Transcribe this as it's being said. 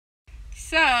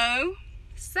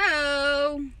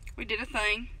So, we did a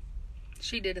thing.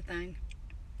 she did a thing.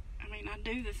 I mean, I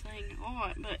do the thing a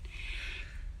lot, but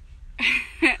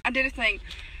I did a thing.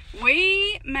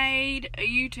 We made a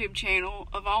YouTube channel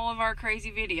of all of our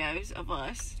crazy videos of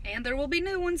us. And there will be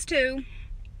new ones too.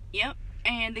 Yep.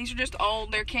 And these are just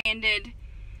old. They're candid.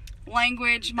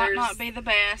 Language might not be the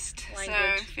best. So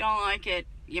if you don't like it,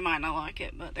 you might not like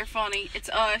it. But they're funny. It's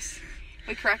us.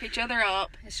 We crack each other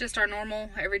up. It's just our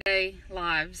normal, everyday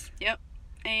lives. Yep.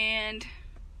 And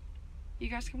you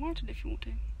guys can watch it if you want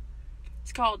to.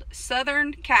 It's called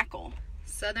Southern Cackle.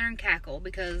 Southern Cackle,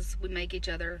 because we make each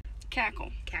other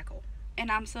cackle.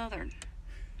 And I'm Southern.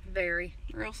 Very.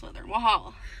 Real Southern.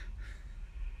 Wahala.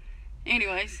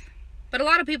 Anyways. But a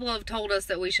lot of people have told us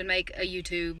that we should make a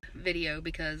YouTube video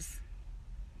because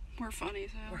we're funny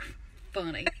as hell. We're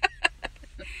funny.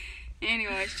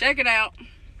 Anyways, check it out.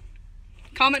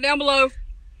 Comment down below.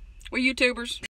 We're YouTubers.